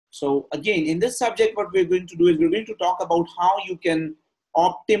So again, in this subject, what we're going to do is we're going to talk about how you can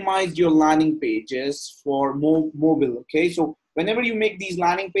optimize your landing pages for mobile. Okay, so whenever you make these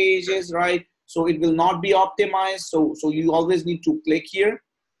landing pages, right, so it will not be optimized. So you always need to click here,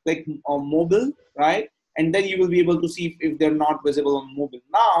 click on mobile, right, and then you will be able to see if they're not visible on mobile.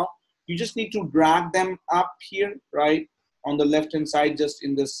 Now you just need to drag them up here, right, on the left hand side, just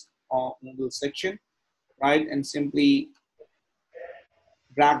in this mobile section, right, and simply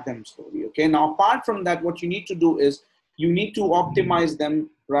drag them slowly. Okay, now apart from that, what you need to do is you need to optimize them,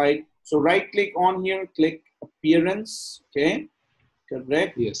 right? So right click on here, click appearance. Okay,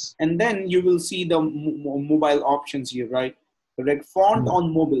 correct. Yes. And then you will see the mobile options here, right? Correct. Font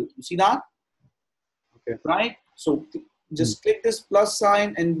on mobile, you see that? Okay. Right, so just click this plus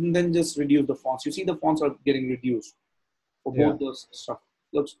sign and then just reduce the fonts. You see the fonts are getting reduced for both those stuff.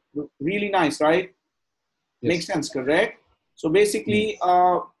 Looks really nice, right? Yes. Makes sense, correct? So basically,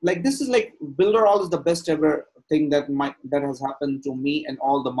 like this is like Builderall is the best ever thing that has happened to me and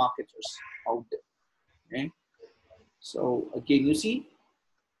all the marketers out there. Okay. So again, you see,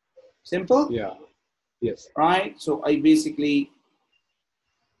 simple. Yeah. Yes. Right. So I basically,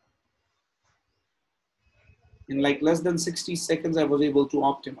 in like less than 60 seconds, I was able to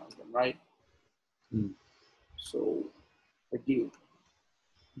optimize them. Right. So again,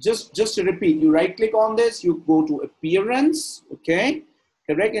 just to repeat, you right click on this, you go to appearance. Okay.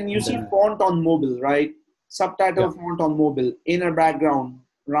 Correct. And you see font on mobile, right? Subtitle font on mobile, inner background,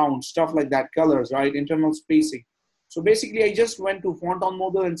 round, stuff like that, colors, right? Internal spacing. So basically, I just went to font on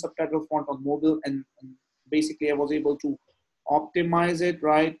mobile and subtitle font on mobile, and basically I was able to optimize it,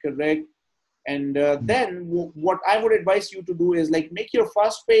 right? Correct. And then what I would advise you to do is like make your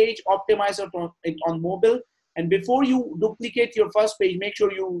first page, optimize it on mobile. And before you duplicate your first page, make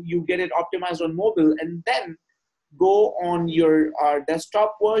sure you get it optimized on mobile, and then go on your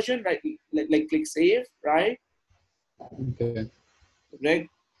desktop version, right? Like click save, right? Okay. Right.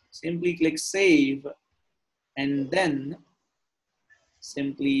 Simply click save, and then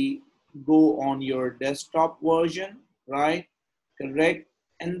simply go on your desktop version, right? Correct.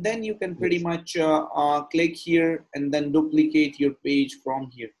 And then you can pretty much click here and then duplicate your page from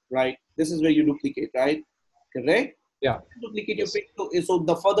here, right? This is where you duplicate, right? Correct. Yeah. Duplicate your page, so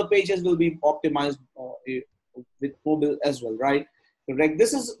the further pages will be optimized with mobile as well, right? Correct.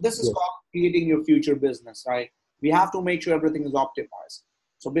 This is called creating your future business, right? We have to make sure everything is optimized.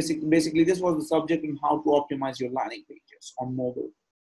 So basically this was the subject on how to optimize your landing pages on mobile.